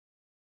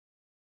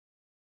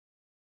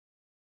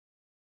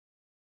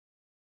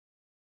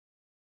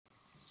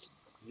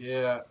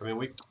Yeah, I mean,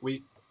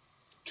 we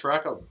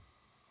track a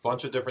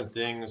bunch of different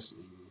things.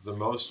 The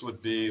most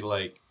would be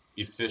like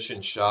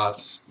efficient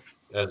shots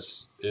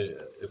as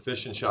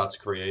efficient shots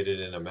created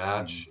in a Mm-hmm.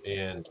 match,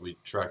 and we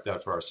track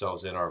that for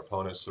ourselves and our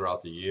opponents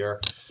throughout the year.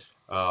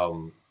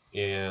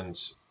 And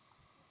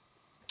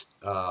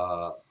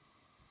uh,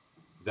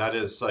 that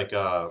is like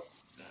a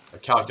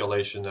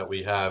calculation that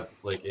we have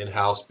like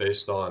in-house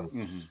based on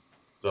Mm-hmm.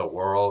 the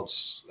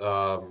world's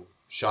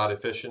shot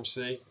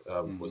efficiency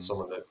with Mm-hmm.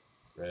 someone that,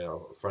 a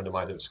friend of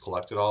mine who's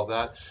collected all of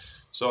that.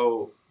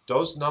 So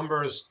those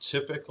numbers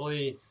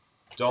typically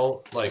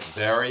don't like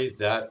vary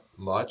that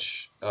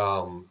much.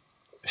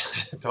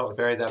 Don't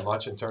vary that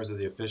much in terms of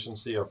the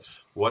efficiency of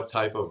what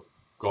type of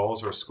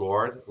goals are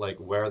scored, like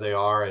where they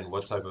are and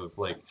what type of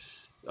like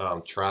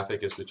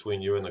traffic is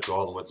between you and the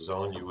goal and what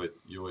zone you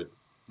would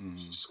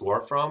Mm-hmm.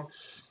 score from.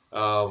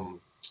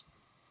 Um,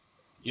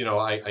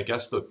 I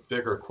guess the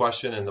bigger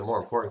question and the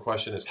more important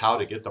question is how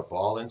to get the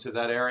ball into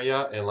that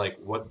area and like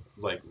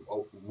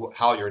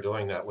how you're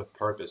doing that with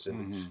purpose. And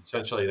Mm-hmm.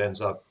 essentially, it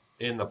ends up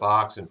in the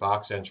box, and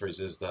box entries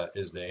is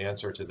the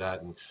answer to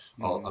that. And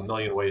a Mm-hmm.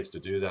 million ways to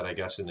do that, I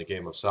guess, in the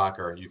game of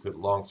soccer. You could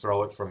long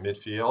throw it from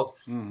midfield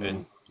Mm-hmm.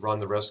 and run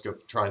the risk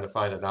of trying to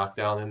find a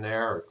knockdown in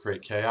there or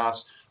create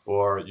chaos,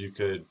 or you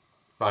could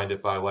find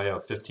it by way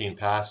of 15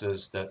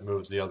 passes that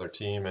moves the other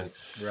team and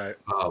Right.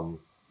 um,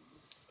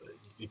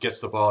 it gets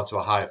the ball into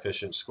a high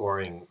efficient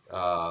scoring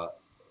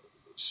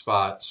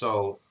spot.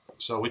 So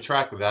we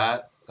track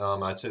that.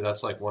 I'd say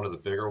that's like one of the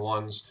bigger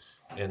ones.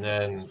 And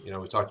then,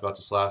 we talked about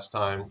this last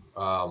time.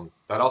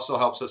 That also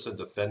helps us in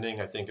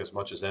defending, I think, as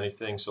much as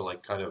anything. So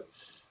like kind of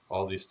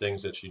all these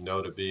things that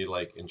to be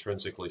like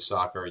intrinsically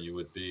soccer,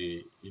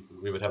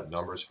 we would have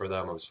numbers for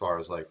them as far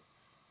as like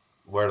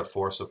where to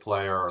force a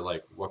player or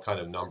like what kind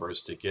of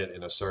numbers to get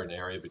in a certain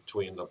area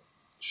between the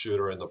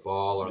shooter and the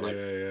ball or like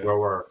Yeah. Yeah.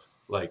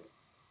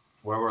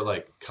 where we're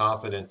like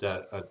confident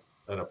that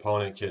an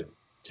opponent could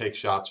take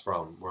shots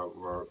from,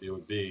 where it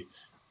would be,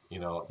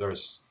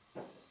 there's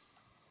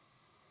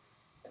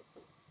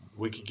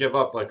we could give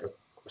up like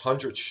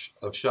 100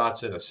 of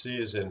shots in a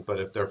season, but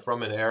if they're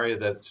from an area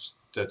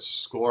that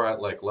score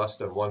at like less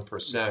than 1%,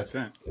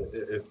 1%.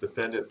 if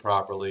defended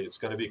properly, it's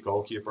going to be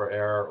goalkeeper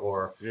error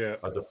or Yeah.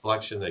 a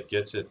deflection that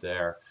gets it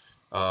there.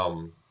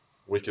 Um,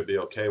 we could be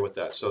okay with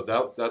that. So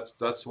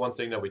that's one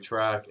thing that we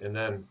track, and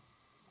then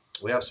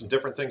we have some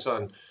different things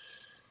on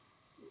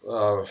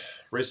uh,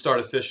 restart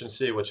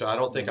efficiency, which I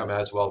don't think I'm Mm-hmm.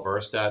 as well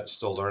versed at.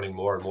 Still learning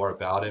more and more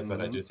about it,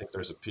 but I Mm-hmm. do think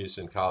there's a piece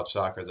in college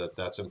soccer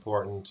that's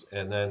important.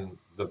 And then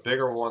the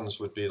bigger ones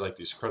would be like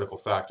these critical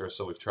factors.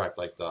 So we've tracked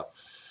like the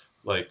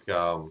like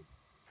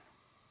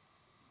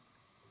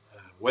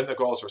when the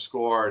goals are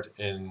scored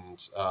in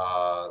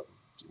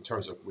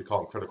terms of we call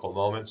them critical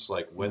moments,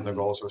 like when the Mm-hmm.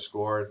 goals are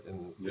scored,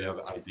 and we Yeah. have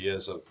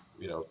ideas of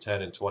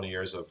 10 and 20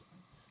 years of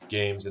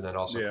games, and then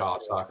also Yeah.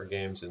 college soccer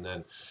games, and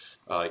then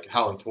like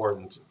how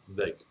important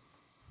like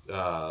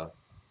uh,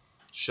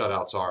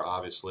 shutouts are,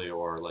 obviously,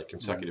 or like Mm-hmm.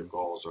 consecutive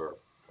goals or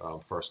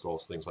first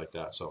goals, things like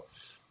that. So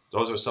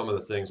those are some of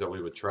the things that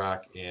we would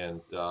track,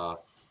 and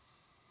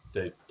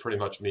they pretty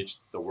much meet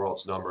the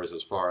world's numbers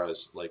as far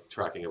as like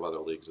tracking of other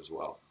leagues as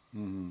well.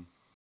 Mm-hmm.